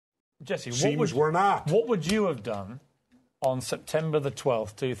Jesse, Seems we're not. What would you have done on September the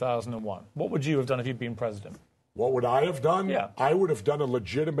 12th, 2001? What would you have done if you'd been president? What would I have done? Yeah. I would have done a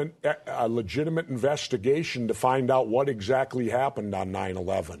legitimate investigation to find out what exactly happened on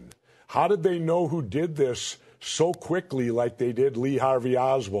 9/11. How did they know who did this so quickly like they did Lee Harvey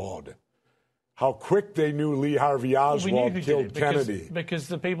Oswald? How quick they knew Lee Harvey Oswald killed Kennedy. Because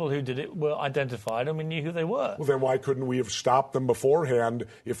the people who did it were identified and we knew who they were. Well, then why couldn't we have stopped them beforehand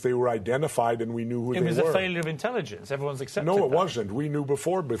if they were identified and we knew who they were? It was a failure of intelligence. Everyone's accepted No, it that. wasn't. We knew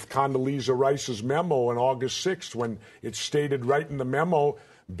before with Condoleezza Rice's memo on August 6th when it stated right in the memo,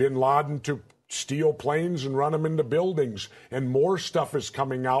 bin Laden to steal planes and run them into buildings. And more stuff is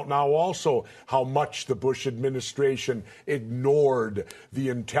coming out now also, how much the Bush administration ignored the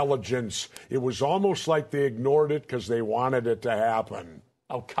intelligence. It was almost like they ignored it because they wanted it to happen.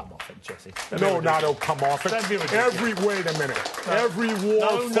 Oh, come off it, Jesse. No, not come off it. Wait a minute. No. Every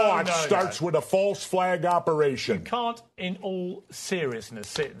war fought starts with a false flag operation. You can't, in all seriousness,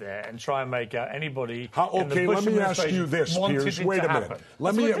 sit there and try and make out anybody. Okay, let me ask you this, Piers. Wait a minute.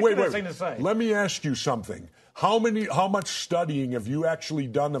 Let me ask you something. How much studying have you actually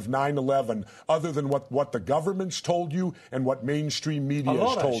done of 9/11 other than what the government's told you and what mainstream media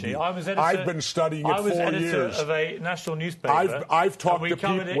has told you? I've been studying it 4 years. I was editor of a national newspaper. I've talked to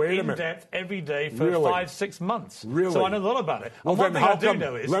people. Wait a minute. In depth every day for 5-6 months. Really? So I know a lot about it. Well, and one thing I do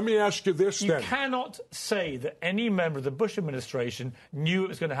know is, let me ask you this you cannot say that any member of the Bush administration knew it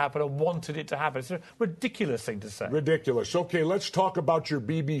was going to happen or wanted it to happen. It's a ridiculous thing to say. Ridiculous. Okay, let's talk about your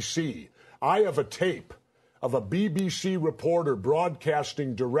BBC. I have a tape of a BBC reporter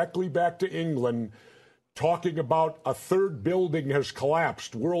broadcasting directly back to England talking about a third building has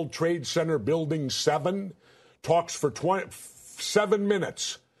collapsed. World Trade Center Building 7 talks for 7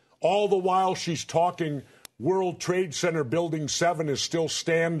 minutes. All the while she's talking, World Trade Center Building 7 is still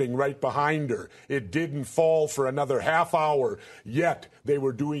standing right behind her. It didn't fall for another half hour. Yet they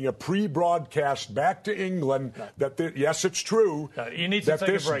were doing a pre-broadcast back to England yes, it's true, that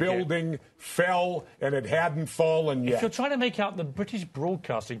this building fell and it hadn't fallen yet. If you're trying to make out the British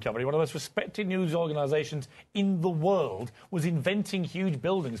Broadcasting Company, one of the most respected news organisations in the world, was inventing huge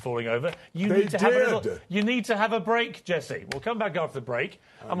buildings falling over, you need to have a break, Jesse. We'll come back after the break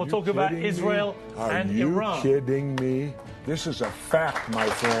and we'll talk about Israel and Iran. Are you kidding me? This is a fact, my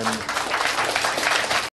friend.